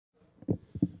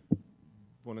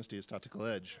Buenos dias,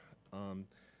 Tatakalej.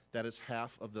 That is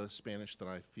half of the Spanish that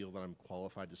I feel that I'm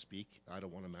qualified to speak. I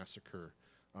don't want to massacre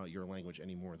your language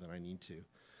any more than I need to.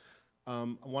 I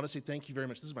want to say thank you very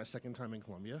much. This is my second time in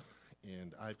Colombia,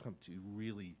 and I've come to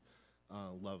really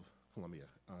love Colombia.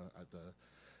 The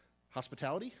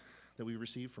hospitality that we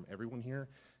receive from everyone here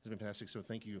has been fantastic, so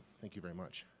thank you very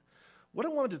much. What I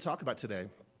wanted to talk about today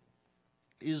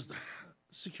is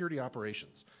security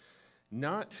operations.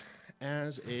 Not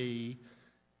as a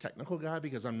technical guy,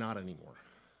 because I'm not anymore,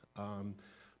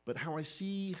 but how I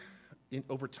see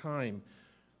over time,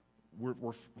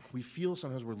 we feel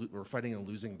sometimes we're fighting a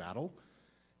losing battle.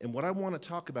 And what I want to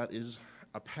talk about is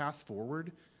a path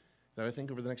forward that I think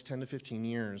over the next 10 to 15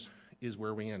 years is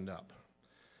where we end up.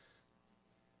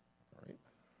 All right.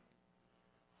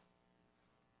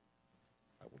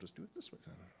 I will just do it this way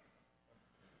then.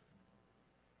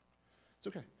 It's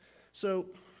okay. So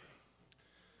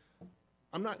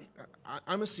I'm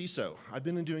a CISO. I've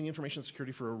been doing information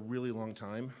security for a really long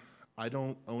time. I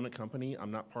don't own a company.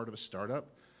 I'm not part of a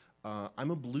startup.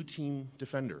 I'm a blue team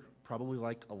defender, probably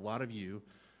like a lot of you,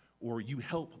 or you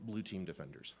help blue team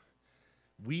defenders.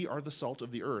 We are the salt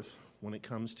of the earth when it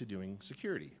comes to doing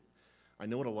security. I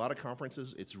know at a lot of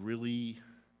conferences, it's really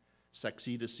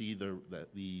sexy to see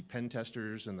the pen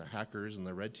testers and the hackers and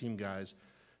the red team guys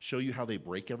show you how they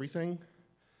break everything.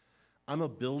 I'm a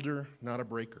builder, not a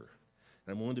breaker.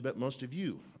 And I'm willing to bet most of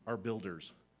you are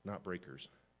builders, not breakers.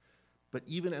 But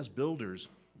even as builders,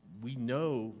 we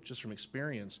know just from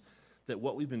experience that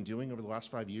what we've been doing over the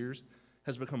last 5 years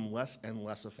has become less and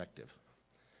less effective.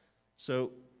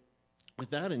 So with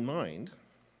that in mind,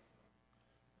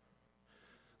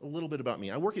 a little bit about me.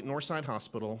 I work at Northside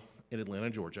Hospital in Atlanta,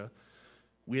 Georgia.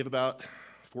 We have about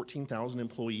 14,000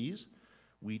 employees.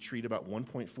 We treat about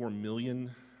 1.4 million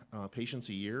patients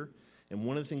a year. And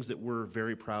one of the things that we're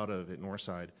very proud of at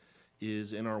Northside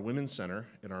is in our women's center,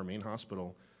 in our main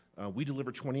hospital, we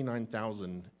deliver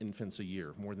 29,000 infants a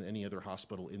year, more than any other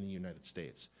hospital in the United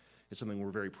States. It's something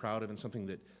we're very proud of and something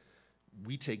that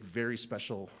we take very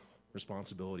special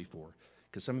responsibility for,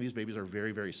 because some of these babies are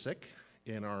very, very sick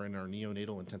and are in our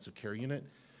neonatal intensive care unit.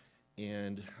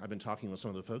 And I've been talking with some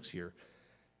of the folks here.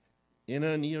 In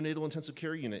a neonatal intensive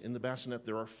care unit in the bassinet,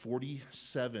 there are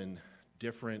 47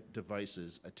 different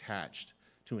devices attached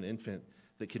to an infant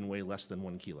that can weigh less than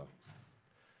 1 kilo.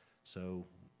 So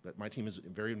my team is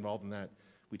very involved in that.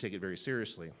 We take it very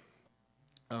seriously.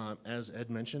 As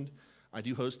Ed mentioned, I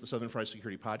do host the Southern Fried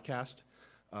Security Podcast.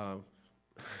 My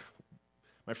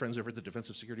friends over at the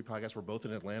Defensive Security Podcast, we're both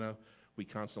in Atlanta. We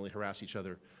constantly harass each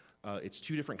other. It's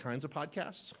 2 different kinds of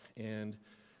podcasts, and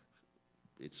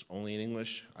it's only in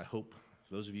English. I hope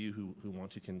those of you who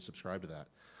want to can subscribe to that.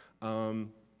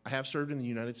 I have served in the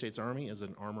United States Army as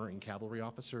an armor and cavalry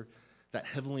officer. That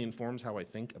heavily informs how I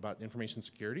think about information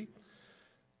security.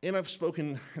 And I've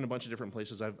spoken in a bunch of different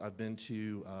places. I've been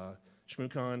to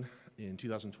ShmooCon in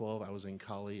 2012. I was in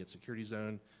Cali at Security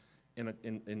Zone, and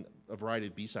in a variety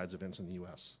of B-Sides events in the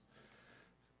US.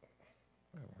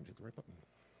 I want to hit the right button.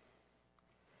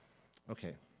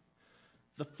 Okay.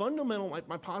 The fundamental,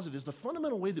 my posit is the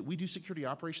fundamental way that we do security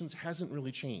operations hasn't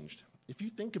really changed. If you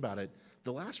think about it,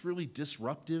 the last really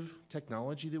disruptive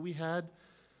technology that we had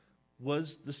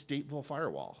was the stateful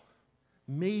firewall,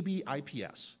 maybe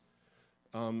IPS.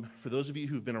 For those of you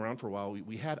who've been around for a while,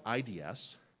 we had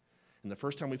IDS, and the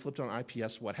first time we flipped on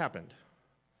IPS, what happened?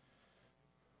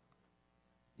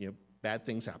 You know, bad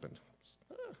things happened.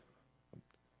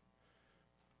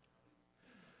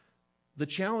 The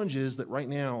challenge is that right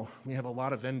now, we have a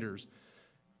lot of vendors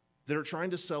that are trying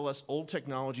to sell us old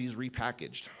technologies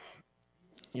repackaged.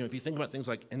 You know, if you think about things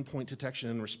like endpoint detection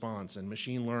and response and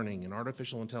machine learning and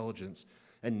artificial intelligence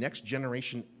and next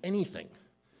generation anything,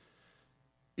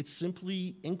 it's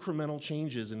simply incremental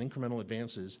changes and incremental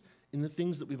advances in the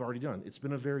things that we've already done. It's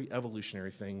been a very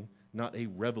evolutionary thing, not a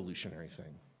revolutionary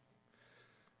thing.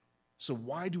 So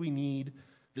why do we need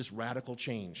this radical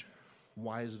change?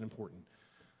 Why is it important?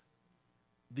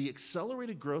 The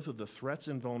accelerated growth of the threats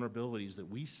and vulnerabilities that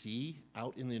we see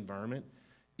out in the environment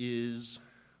is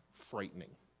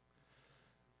frightening.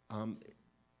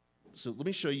 So let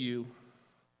me show you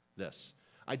this.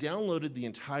 I downloaded the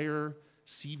entire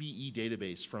CVE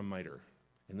database from MITRE,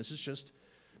 and this is just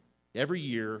every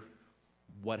year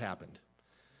what happened.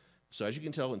 So as you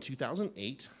can tell, in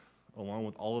 2008, along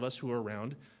with all of us who were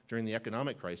around during the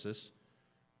economic crisis,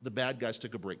 the bad guys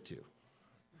took a break too.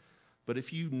 But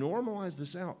if you normalize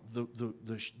this out,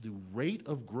 the rate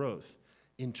of growth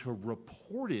into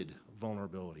reported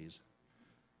vulnerabilities,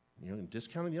 you know, and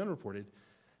discounting the unreported,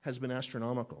 has been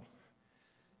astronomical.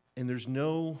 And there's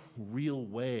no real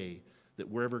way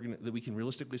that that we can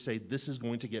realistically say this is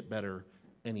going to get better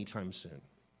anytime soon.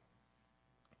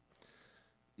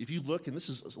 If you look, and this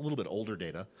is a little bit older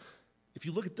data, if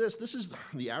you look at this, this is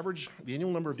the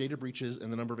annual number of data breaches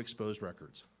and the number of exposed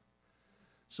records.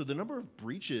 So the number of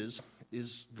breaches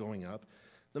is going up,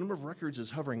 the number of records is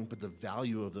hovering, but the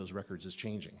value of those records is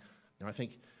changing. Now I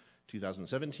think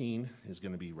 2017 is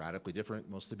going to be radically different,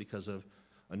 mostly because of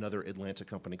another Atlanta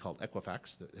company called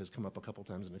Equifax that has come up a couple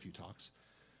times in a few talks.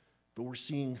 But we're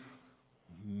seeing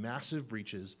massive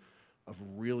breaches of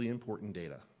really important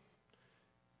data,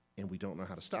 and we don't know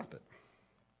how to stop it.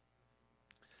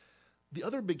 The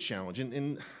other big challenge,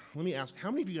 and let me ask,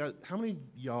 how many of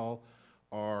y'all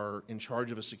are in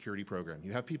charge of a security program?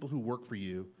 You have people who work for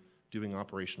you doing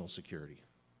operational security.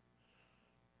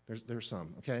 There's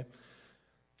some, okay?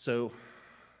 So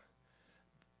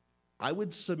I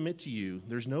would submit to you,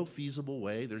 there's no feasible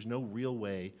way, there's no real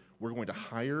way we're going to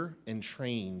hire and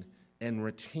train and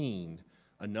retain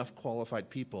enough qualified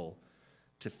people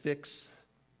to fix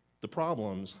the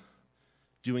problems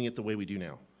doing it the way we do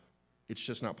now. It's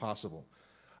just not possible.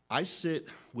 I sit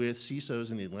with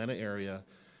CISOs in the Atlanta area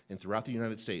and throughout the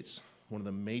United States. One of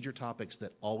the major topics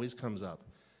that always comes up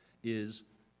is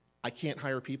I can't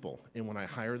hire people, and when I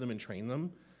hire them and train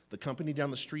them, the company down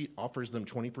the street offers them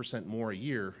 20% more a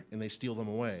year and they steal them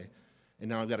away, and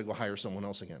now I've got to go hire someone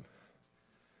else again.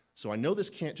 So I know this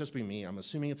can't just be me. I'm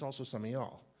assuming it's also some of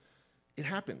y'all. It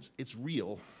happens. It's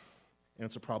real, and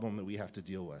it's a problem that we have to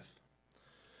deal with.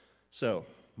 So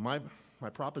my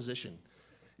proposition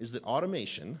is that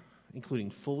automation, including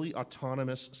fully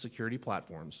autonomous security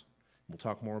platforms, we'll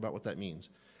talk more about what that means,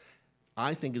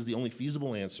 I think is the only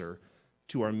feasible answer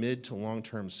to our mid to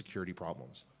long-term security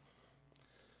problems.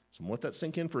 So let that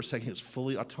sink in for a second, is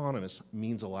fully autonomous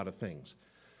means a lot of things.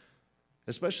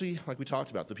 Especially, like we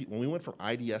talked about, when we went from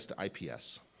IDS to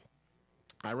IPS.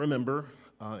 I remember,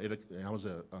 I was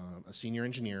a senior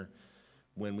engineer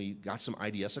when we got some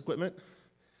IDS equipment,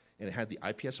 and it had the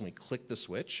IPS, and we clicked the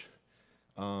switch,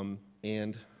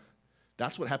 and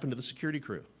that's what happened to the security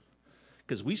crew.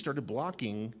 Because we started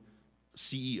blocking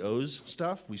CEO's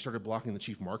stuff, we started blocking the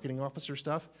chief marketing officer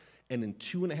stuff, and in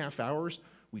 2.5 hours,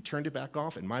 we turned it back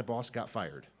off, and my boss got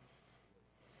fired.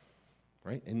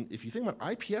 Right? And if you think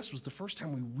about it, IPS was the first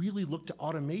time we really looked to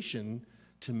automation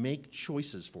to make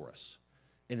choices for us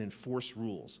and enforce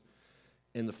rules.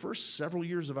 In the first several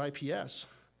years of IPS,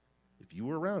 if you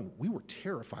were around, we were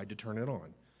terrified to turn it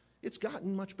on. It's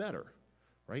gotten much better,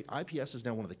 right? IPS is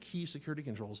now one of the key security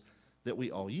controls that we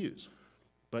all use,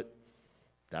 but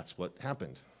that's what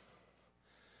happened.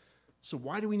 So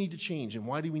why do we need to change, and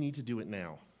why do we need to do it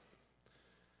now?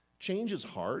 Change is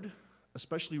hard,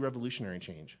 especially revolutionary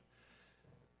change.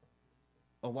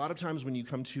 A lot of times when you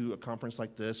come to a conference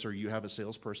like this, or you have a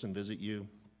salesperson visit you,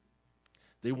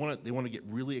 they want to get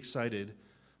really excited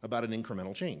about an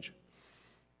incremental change.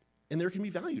 And there can be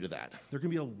value to that. There can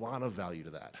be a lot of value to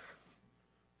that.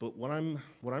 But what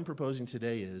I'm proposing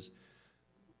today is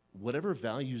whatever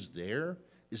value's there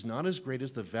is not as great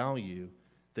as the value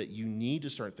that you need to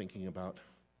start thinking about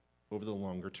over the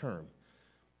longer term.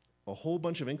 A whole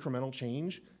bunch of incremental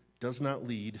change does not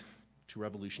lead to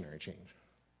revolutionary change.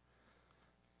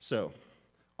 So,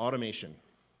 automation.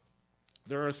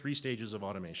 There are 3 stages of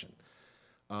automation.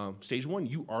 Stage 1,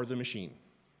 you are the machine.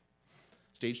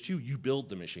 Stage 2, you build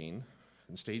the machine.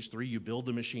 And stage 3, you build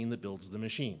the machine that builds the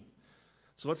machine.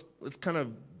 So let's kind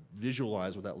of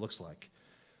visualize what that looks like.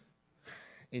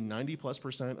 In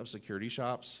 90+% of security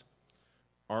shops,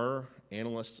 our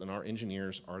analysts and our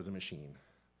engineers are the machine.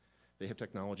 They have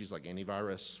technologies like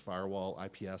antivirus, firewall,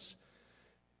 IPS.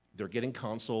 They're getting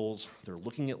consoles, they're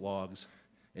looking at logs,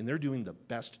 and they're doing the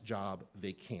best job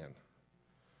they can,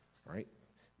 all right?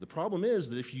 The problem is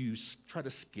that if you try to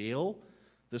scale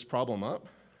this problem up,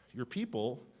 your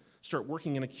people start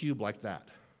working in a cube like that.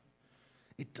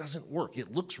 It doesn't work.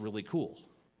 It looks really cool,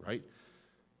 right?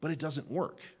 But it doesn't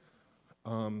work.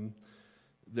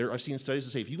 I've seen studies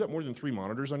that say if you've got more than 3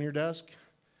 monitors on your desk,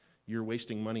 you're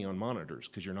wasting money on monitors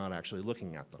because you're not actually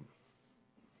looking at them.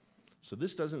 So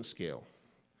this doesn't scale.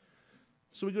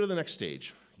 So we go to the next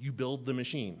stage. You build the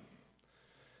machine.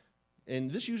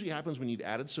 And this usually happens when you've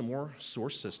added some more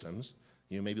source systems.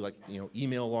 Maybe like,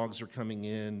 email logs are coming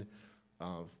in,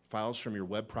 files from your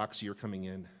web proxy are coming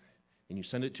in, and you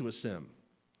send it to a SIEM.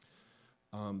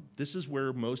 This is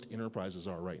where most enterprises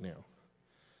are right now.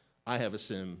 I have a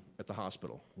SIEM at the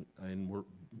hospital, and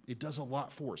it does a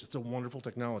lot for us. It's a wonderful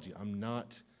technology. I'm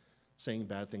not saying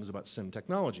bad things about SIEM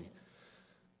technology.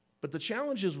 But the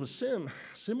challenge is with SIEM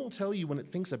will tell you when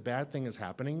it thinks a bad thing is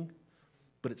happening,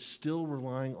 but it's still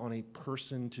relying on a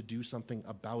person to do something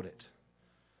about it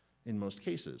in most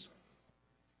cases.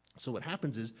 So what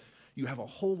happens is you have a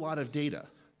whole lot of data,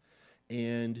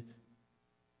 and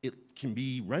it can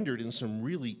be rendered in some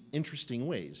really interesting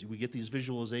ways. We get these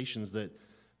visualizations that,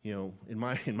 you know, in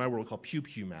my world called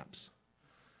pew-pew maps,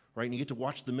 right? And you get to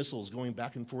watch the missiles going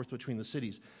back and forth between the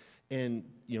cities. And,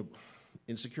 you know,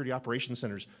 in security operations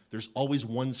centers, there's always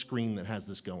one screen that has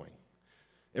this going.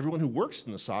 Everyone who works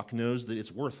in the SOC knows that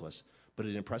it's worthless, but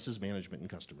it impresses management and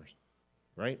customers,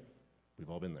 right?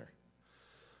 We've all been there.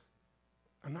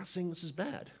 I'm not saying this is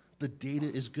bad. The data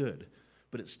is good,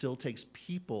 but it still takes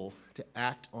people to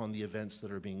act on the events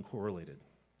that are being correlated.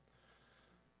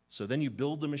 So then you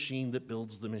build the machine that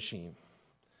builds the machine.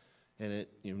 And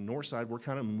at Northside, we're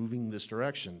kind of moving this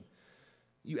direction.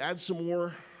 You add some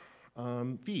more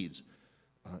feeds.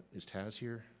 Is Taz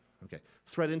here? Okay.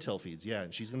 Threat intel feeds, yeah,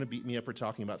 and she's going to beat me up for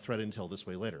talking about threat intel this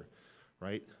way later,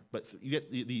 right? But you get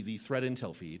the threat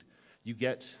intel feed. You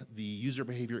get the user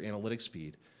behavior analytics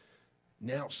feed.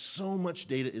 Now so much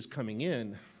data is coming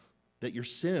in that your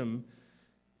SIM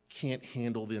can't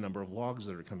handle the number of logs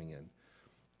that are coming in.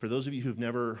 For those of you who've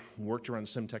never worked around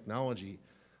SIM technology,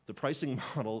 the pricing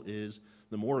model is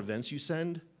the more events you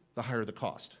send, the higher the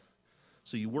cost.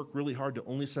 So you work really hard to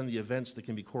only send the events that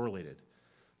can be correlated.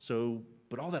 So,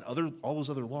 but all those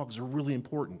other logs are really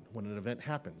important when an event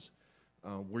happens.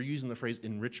 We're using the phrase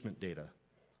enrichment data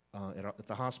at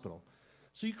the hospital.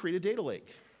 So you create a data lake,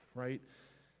 right?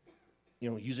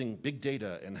 Using big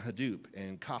data and Hadoop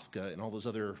and Kafka and all those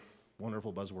other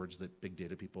wonderful buzzwords that big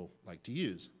data people like to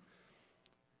use.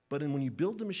 But when you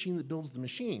build the machine that builds the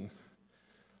machine,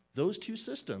 those two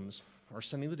systems are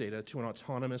sending the data to an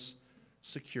autonomous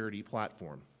security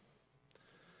platform.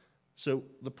 So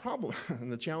the problem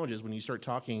and the challenge is when you start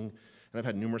talking, and I've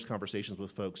had numerous conversations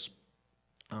with folks,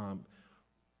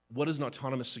 what does an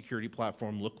autonomous security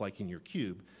platform look like in your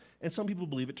cube? And some people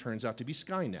believe it turns out to be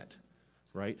Skynet,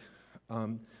 right?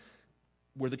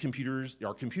 Where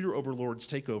our computer overlords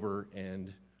take over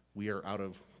and we are out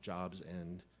of jobs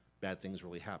and bad things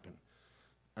really happen.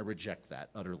 I reject that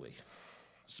utterly.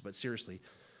 But seriously,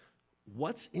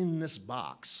 what's in this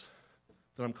box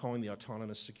that I'm calling the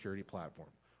autonomous security platform?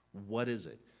 What is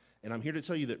it? And I'm here to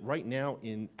tell you that right now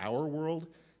in our world,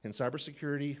 in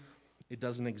cybersecurity, it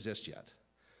doesn't exist yet.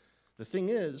 The thing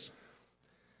is,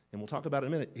 and we'll talk about it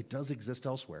in a minute, it does exist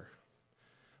elsewhere.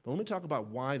 But let me talk about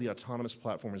why the autonomous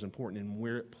platform is important and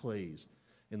where it plays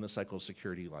in the cycle of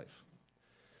security life.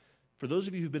 For those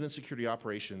of you who've been in security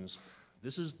operations,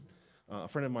 this is a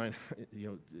friend of mine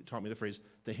taught me the phrase,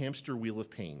 the hamster wheel of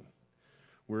pain,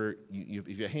 where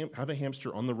if you have a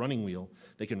hamster on the running wheel,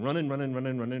 they can run and run and run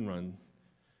and run and run,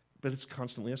 but it's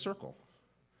constantly a circle.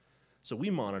 So we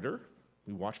monitor,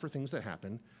 we watch for things that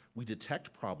happen, we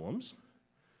detect problems,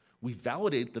 we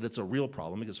validate that it's a real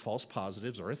problem because false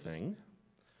positives are a thing,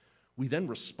 we then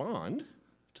respond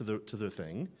to the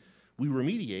thing, we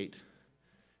remediate,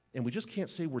 and we just can't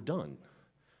say we're done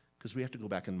because we have to go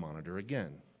back and monitor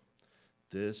again.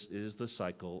 This is the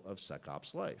cycle of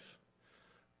SecOps life.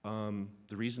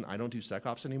 The reason I don't do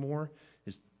SecOps anymore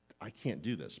is I can't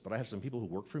do this, but I have some people who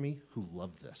work for me who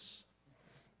love this.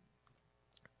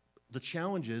 The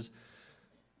challenge is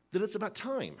that it's about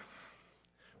time.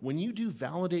 When you do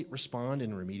validate, respond,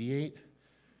 and remediate,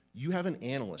 you have an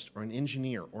analyst or an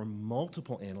engineer or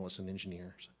multiple analysts and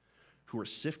engineers who are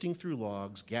sifting through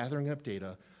logs, gathering up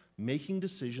data, making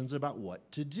decisions about what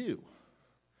to do.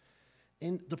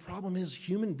 And the problem is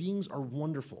human beings are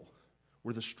wonderful.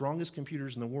 We're the strongest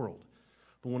computers in the world.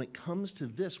 But when it comes to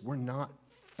this, we're not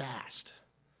fast.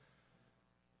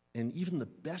 And even the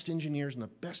best engineers and the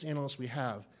best analysts we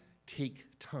have take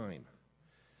time.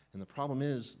 And the problem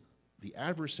is the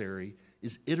adversary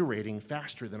is iterating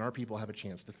faster than our people have a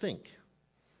chance to think.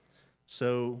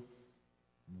 So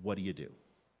what do?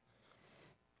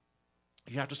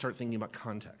 You have to start thinking about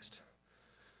context.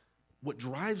 What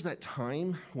drives that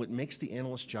time, what makes the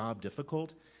analyst's job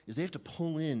difficult, is they have to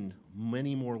pull in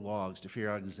many more logs to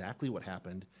figure out exactly what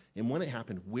happened, and when it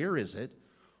happened, where is it,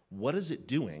 what is it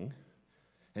doing,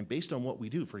 and based on what we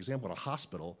do, for example, at a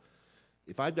hospital,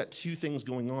 if I've got two things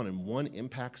going on and one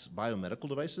impacts biomedical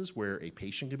devices where a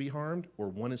patient could be harmed, or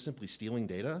one is simply stealing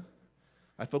data,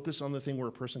 I focus on the thing where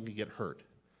a person could get hurt.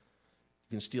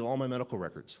 You can steal all my medical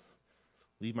records,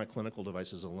 leave my clinical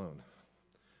devices alone.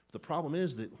 The problem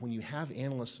is that when you have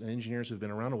analysts and engineers who've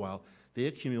been around a while, they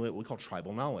accumulate what we call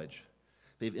tribal knowledge.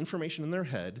 They have information in their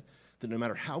head that no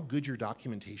matter how good your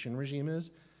documentation regime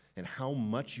is and how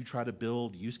much you try to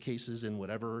build use cases in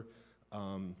whatever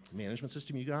management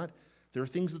system you got, there are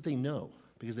things that they know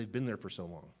because they've been there for so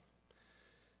long.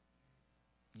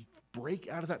 You break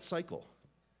out of that cycle.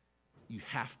 You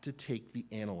have to take the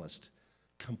analyst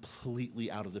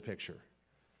completely out of the picture.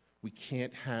 We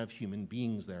can't have human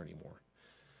beings there anymore.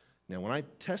 Now, when I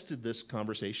tested this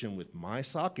conversation with my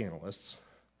SOC analysts,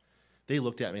 they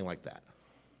looked at me like that,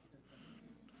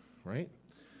 right?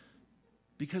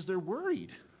 Because they're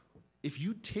worried. If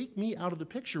you take me out of the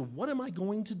picture, what am I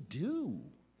going to do,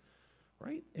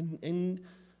 right? And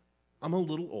I'm a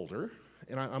little older,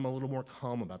 and I'm a little more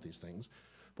calm about these things.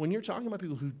 But when you're talking about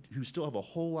people who still have a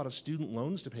whole lot of student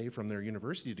loans to pay from their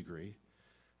university degree,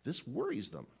 this worries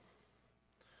them.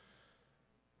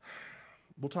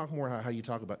 We'll talk more how you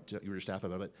talk about your staff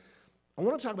about it. I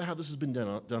want to talk about how this has been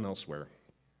done elsewhere.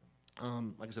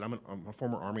 Like I said, I'm a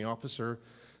former Army officer,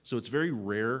 so it's very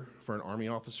rare for an Army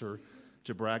officer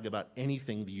to brag about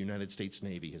anything the United States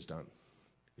Navy has done.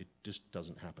 It just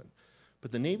doesn't happen.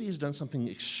 But the Navy has done something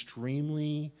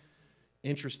extremely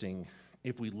interesting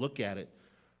if we look at it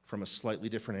from a slightly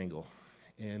different angle.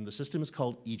 And the system is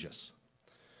called Aegis.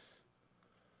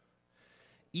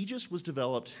 Aegis was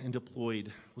developed and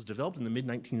deployed, was developed in the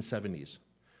mid-1970s.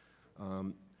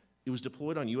 It was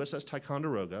deployed on USS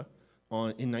Ticonderoga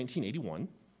in 1981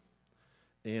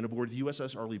 and aboard the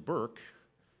USS Arleigh Burke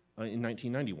in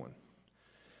 1991.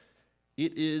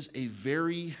 It is a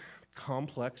very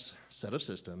complex set of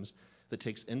systems that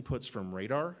takes inputs from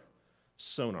radar,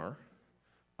 sonar,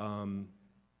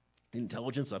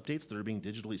 intelligence updates that are being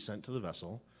digitally sent to the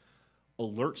vessel,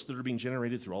 alerts that are being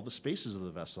generated through all the spaces of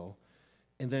the vessel,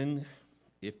 and then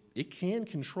it can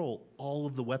control all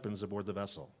of the weapons aboard the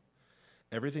vessel.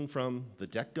 Everything from the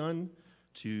deck gun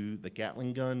to the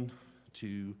Gatling gun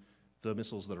to the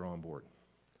missiles that are on board.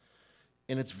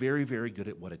 And it's very, very good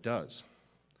at what it does.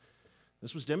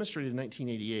 This was demonstrated in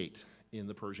 1988 in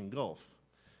the Persian Gulf.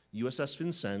 USS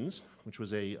Vincennes, which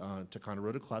was a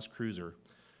Ticonderoga-class cruiser,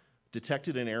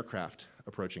 detected an aircraft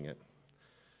approaching it.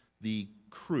 The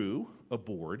crew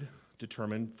aboard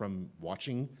determined from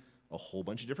watching a whole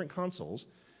bunch of different consoles,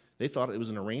 they thought it was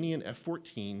an Iranian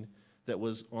F-14 that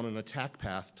was on an attack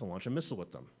path to launch a missile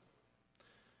at them.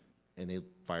 And they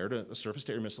fired a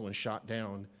surface-to-air missile and shot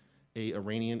down a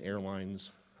Iranian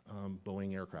Airlines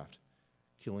Boeing aircraft,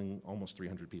 killing almost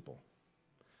 300 people.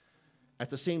 At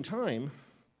the same time,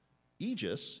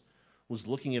 Aegis was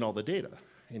looking at all the data,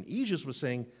 and Aegis was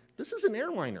saying, this is an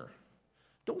airliner,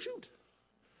 don't shoot.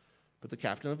 But the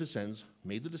captain of Vincennes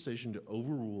made the decision to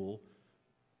overrule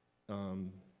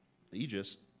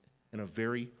Aegis, and a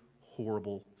very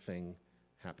horrible thing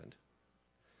happened.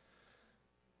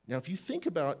 Now, if you think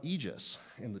about Aegis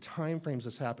and the time frames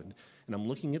this happened, and I'm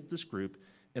looking at this group,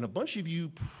 and a bunch of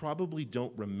you probably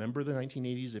don't remember the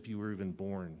 1980s if you were even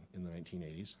born in the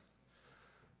 1980s.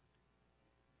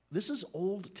 This is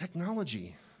old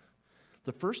technology.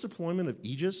 The first deployment of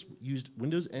Aegis used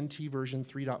Windows NT version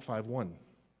 3.51,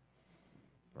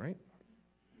 right?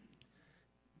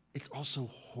 It's also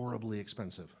horribly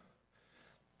expensive.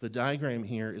 The diagram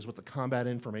here is what the Combat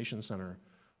Information Center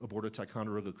aboard a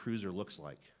Ticonderoga cruiser looks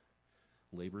like.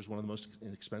 Labor is one of the most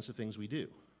expensive things we do.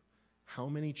 How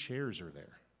many chairs are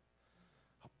there?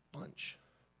 A bunch,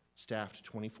 staffed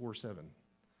 24/7.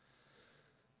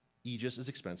 Aegis is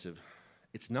expensive.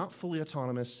 It's not fully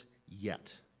autonomous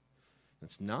yet.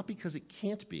 It's not because it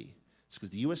can't be. It's because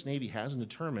the US Navy hasn't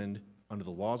determined, under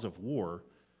the laws of war,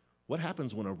 what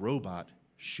happens when a robot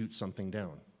shoots something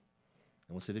down.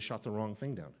 And let's say they shot the wrong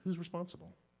thing down. Who's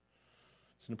responsible?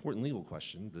 It's an important legal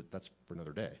question, but that's for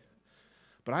another day.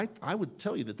 But I would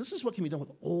tell you that this is what can be done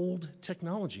with old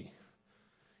technology.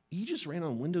 Aegis ran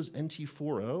on Windows NT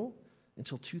 4.0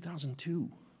 until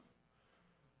 2002,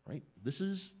 right?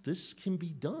 This can be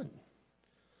done.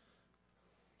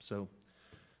 So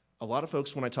a lot of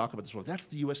folks, when I talk about this, well, that's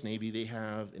the US Navy. They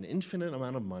have an infinite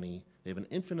amount of money. They have an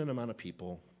infinite amount of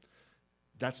people.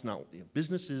 That's not,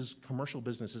 businesses, commercial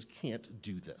businesses can't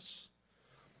do this.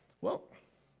 Well,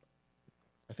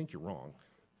 I think you're wrong.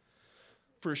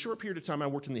 For a short period of time, I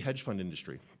worked in the hedge fund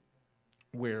industry,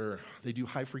 where they do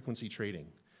high-frequency trading.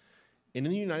 And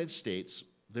in the United States,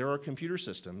 there are computer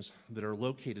systems that are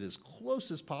located as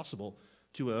close as possible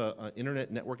to an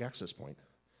internet network access point.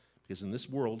 Because in this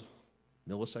world,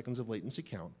 milliseconds of latency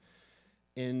count,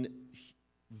 and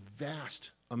vast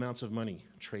amounts of money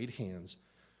trade hands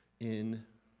in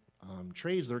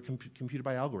trades that are computed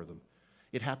by algorithm.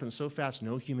 It happens so fast,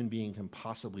 no human being can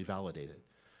possibly validate it.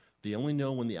 They only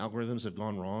know when the algorithms have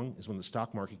gone wrong is when the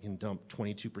stock market can dump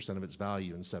 22% of its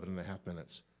value in 7.5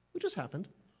 minutes, which just happened.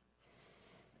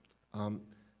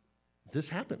 This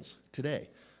happens today.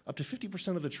 Up to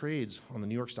 50% of the trades on the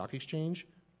New York Stock Exchange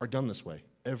are done this way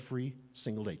every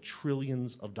single day,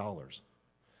 trillions of dollars.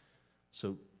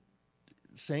 So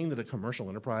saying that a commercial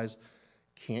enterprise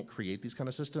can't create these kind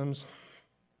of systems,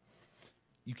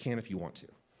 you can if you want to.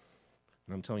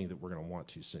 And I'm telling you that we're going to want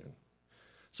to soon.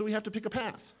 So we have to pick a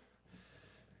path.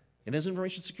 And as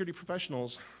information security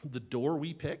professionals, the door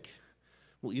we pick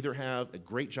will either have a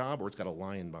great job or it's got a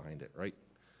lion behind it, right?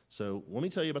 So let me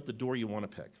tell you about the door you want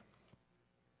to pick.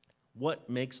 What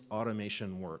makes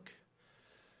automation work?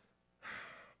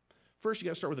 First, you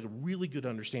got to start with a really good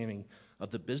understanding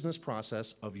of the business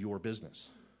process of your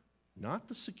business. Not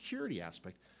the security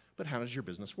aspect, but how does your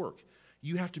business work?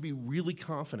 You have to be really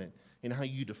confident in how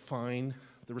you define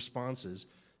the responses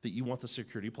that you want the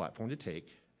security platform to take.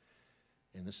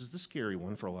 And this is the scary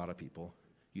one for a lot of people.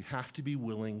 You have to be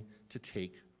willing to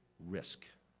take risk.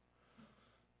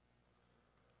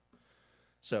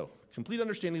 So, complete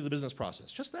understanding of the business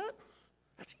process. Just that?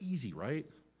 That's easy, right?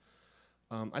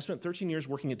 I spent 13 years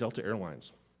working at Delta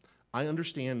Airlines. I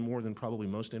understand more than probably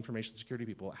most information security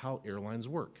people how airlines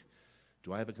work.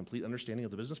 Do I have a complete understanding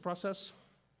of the business process?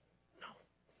 No,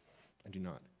 I do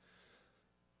not.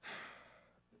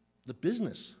 The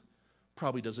business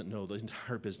probably doesn't know the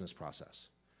entire business process.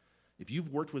 If you've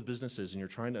worked with businesses and you're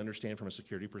trying to understand from a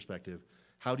security perspective,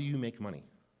 how do you make money?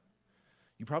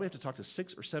 You probably have to talk to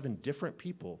 6 or 7 different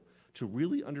people to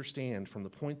really understand from the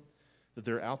point that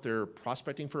they're out there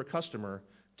prospecting for a customer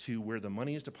to where the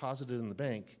money is deposited in the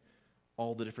bank,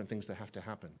 all the different things that have to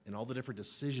happen and all the different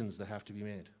decisions that have to be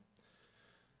made.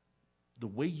 The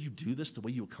way you do this, the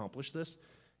way you accomplish this,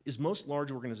 is most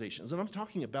large organizations, and I'm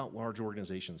talking about large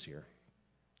organizations here,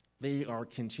 they are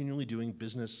continually doing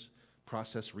business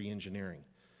process re-engineering.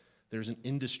 There's an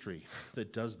industry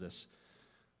that does this.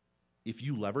 If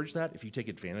you leverage that, if you take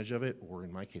advantage of it, or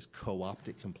in my case, co-opt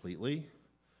it completely,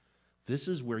 this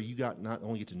is where you not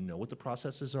only get to know what the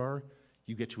processes are,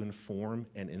 you get to inform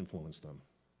and influence them.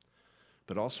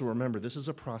 But also remember, this is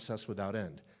a process without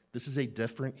end. This is a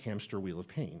different hamster wheel of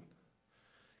pain.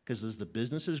 Because as the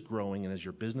business is growing and as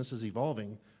your business is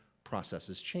evolving,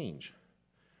 processes change.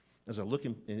 As I look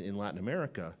in Latin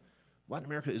America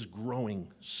is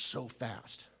growing so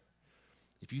fast.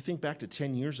 If you think back to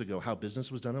 10 years ago how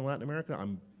business was done in Latin America,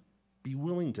 I'm be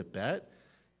willing to bet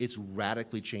it's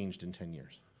radically changed in 10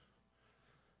 years.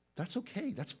 That's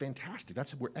okay, that's fantastic.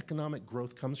 That's where economic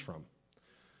growth comes from.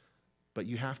 But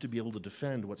you have to be able to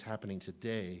defend what's happening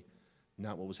today,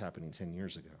 not what was happening 10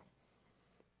 years ago.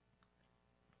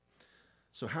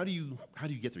 So how do you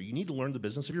get there? You need to learn the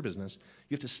business of your business.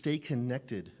 You have to stay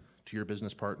connected to your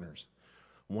business partners.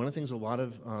 One of the things a lot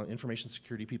of information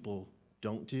security people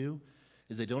don't do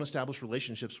is they don't establish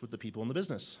relationships with the people in the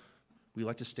business. We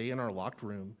like to stay in our locked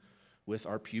room with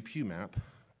our pew-pew map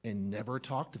and never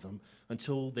talk to them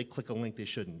until they click a link they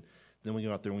shouldn't. Then we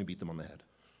go out there and we beat them on the head,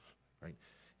 right?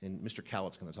 And Mr.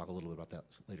 Cowett's going to talk a little bit about that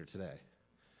later today.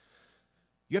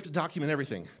 You have to document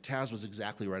everything. Taz was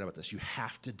exactly right about this. You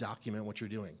have to document what you're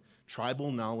doing.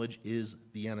 Tribal knowledge is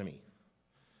the enemy.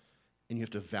 And you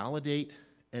have to validate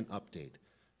and update.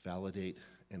 Validate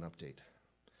and update.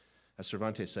 As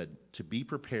Cervantes said, to be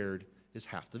prepared is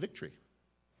half the victory.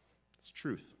 It's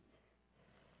truth.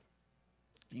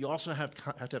 You also have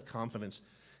to have confidence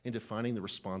in defining the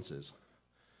responses.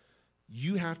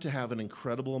 You have to have an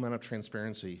incredible amount of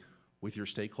transparency with your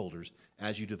stakeholders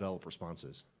as you develop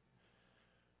responses.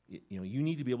 You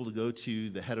need to be able to go to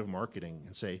the head of marketing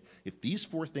and say, if these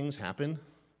 4 things happen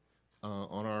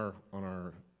on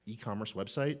our e-commerce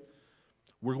website,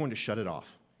 we're going to shut it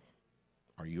off.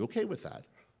 Are you okay with that?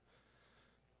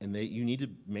 And you need to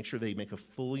make sure they make a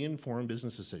fully informed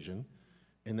business decision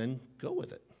and then go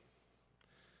with it.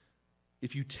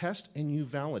 If you test and you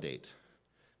validate,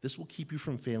 this will keep you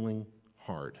from failing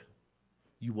hard.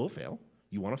 You will fail.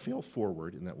 You want to fail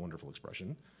forward in that wonderful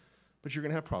expression, but you're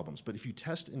going to have problems. But if you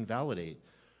test and validate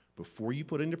before you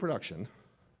put into production,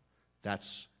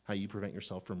 that's how you prevent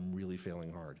yourself from really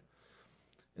failing hard.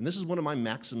 And this is one of my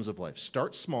maxims of life.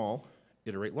 Start small,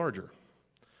 iterate larger.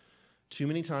 Too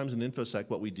many times in InfoSec,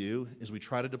 what we do is we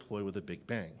try to deploy with a big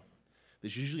bang.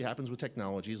 This usually happens with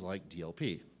technologies like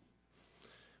DLP,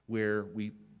 where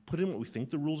we put in what we think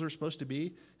the rules are supposed to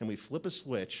be, and we flip a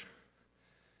switch,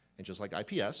 and just like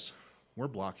IPS, we're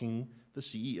blocking the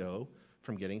CEO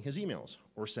from getting his emails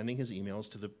or sending his emails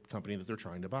to the company that they're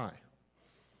trying to buy.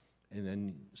 And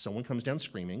then someone comes down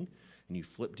screaming, and you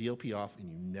flip DLP off, and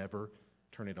you never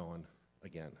turn it on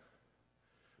again.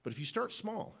 But if you start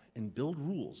small and build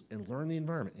rules and learn the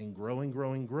environment and grow and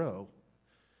grow and grow,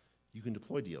 you can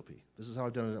deploy DLP. This is how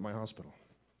I've done it at my hospital.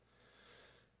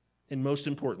 And most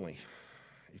importantly,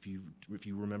 if you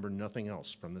remember nothing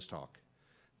else from this talk,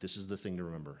 this is the thing to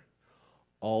remember.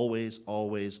 Always,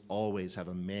 always, always have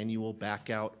a manual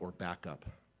backout or backup.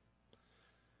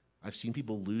 I've seen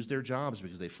people lose their jobs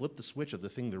because they flipped the switch of the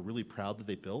thing they're really proud that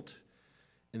they built,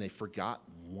 and they forgot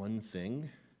one thing,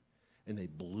 and they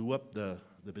blew up the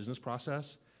business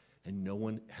process, and no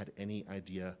one had any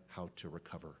idea how to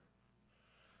recover.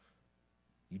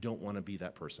 You don't want to be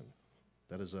that person.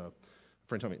 That is a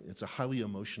friend told me, it's a highly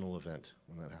emotional event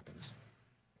when that happens.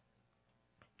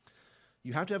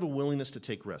 You have to have a willingness to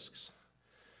take risks.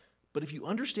 But if you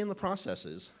understand the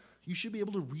processes, you should be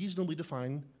able to reasonably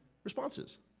define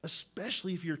responses,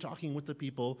 especially if you're talking with the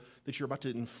people that you're about to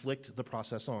inflict the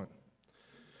process on.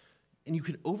 And you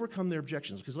can overcome their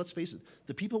objections, because let's face it,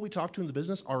 the people we talk to in the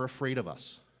business are afraid of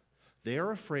us. They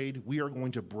are afraid we are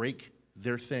going to break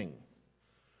their thing.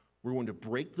 We're going to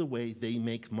break the way they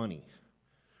make money.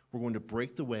 We're going to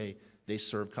break the way they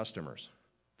serve customers.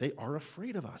 They are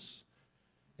afraid of us.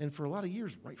 And for a lot of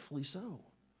years, rightfully so.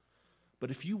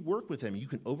 But if you work with them, you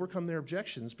can overcome their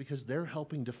objections because they're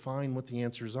helping define what the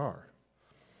answers are.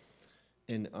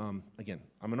 And again,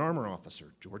 I'm an armor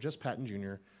officer. George S. Patton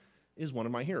Jr. is one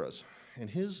of my heroes. And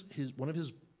one of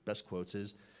his best quotes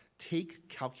is, "Take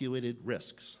calculated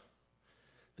risks.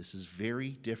 This is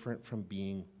very different from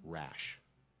being rash."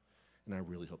 And I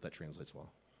really hope that translates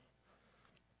well.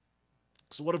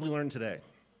 So what have we learned today?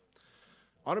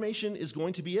 Automation is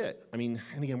going to be it. I mean,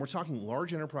 and again, we're talking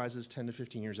large enterprises 10 to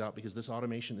 15 years out, because this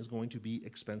automation is going to be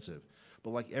expensive. But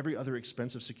like every other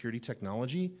expensive security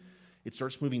technology, it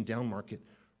starts moving down market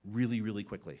really, really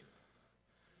quickly.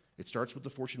 It starts with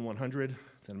the Fortune 100,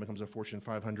 then it becomes a Fortune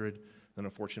 500, then a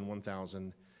Fortune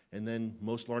 1000, and then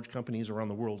most large companies around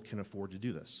the world can afford to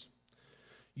do this.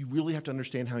 You really have to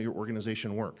understand how your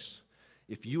organization works.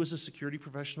 If you as a security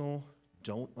professional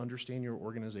don't understand your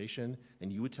organization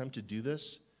and you attempt to do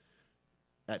this,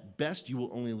 at best you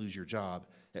will only lose your job.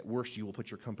 At worst, you will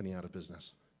put your company out of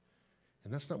business.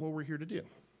 And that's not what we're here to do.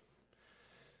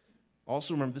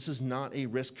 Also remember, this is not a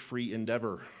risk-free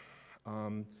endeavor.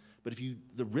 But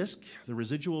the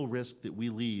residual risk that we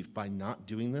leave by not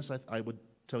doing this, I would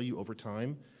tell you over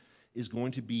time, is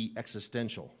going to be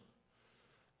existential.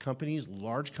 Companies,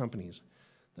 large companies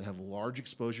that have large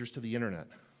exposures to the internet,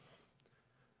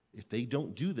 if they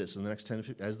don't do this in the next 10 to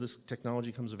 15, as this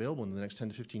technology comes available in the next 10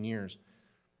 to 15 years,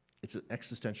 it's an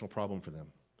existential problem for them.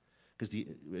 Because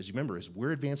as you remember, as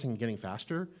we're advancing and getting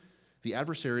faster, the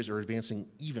adversaries are advancing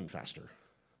even faster.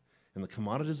 And the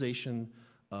commoditization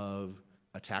of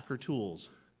attacker tools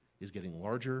is getting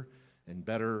larger and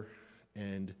better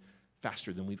and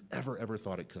faster than we've ever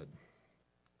thought it could.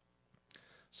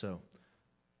 So,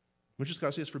 muchas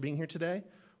gracias for being here today.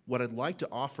 What I'd like to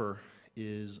offer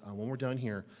is, when we're done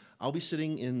here, I'll be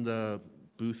sitting in the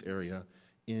booth area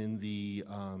in the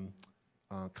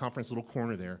conference little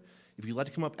corner there. If you'd like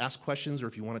to come up, ask questions, or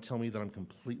if you want to tell me that I'm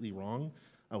completely wrong,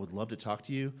 I would love to talk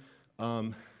to you.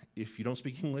 If you don't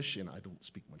speak English, and I don't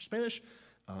speak much Spanish,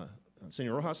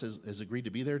 Senor Rojas has agreed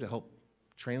to be there to help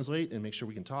translate and make sure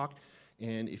we can talk.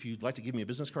 And if you'd like to give me a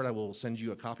business card, I will send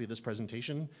you a copy of this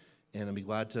presentation, and I'll be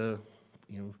glad to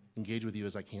engage with you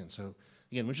as I can. So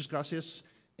again, muchas gracias,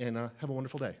 and have a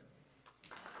wonderful day.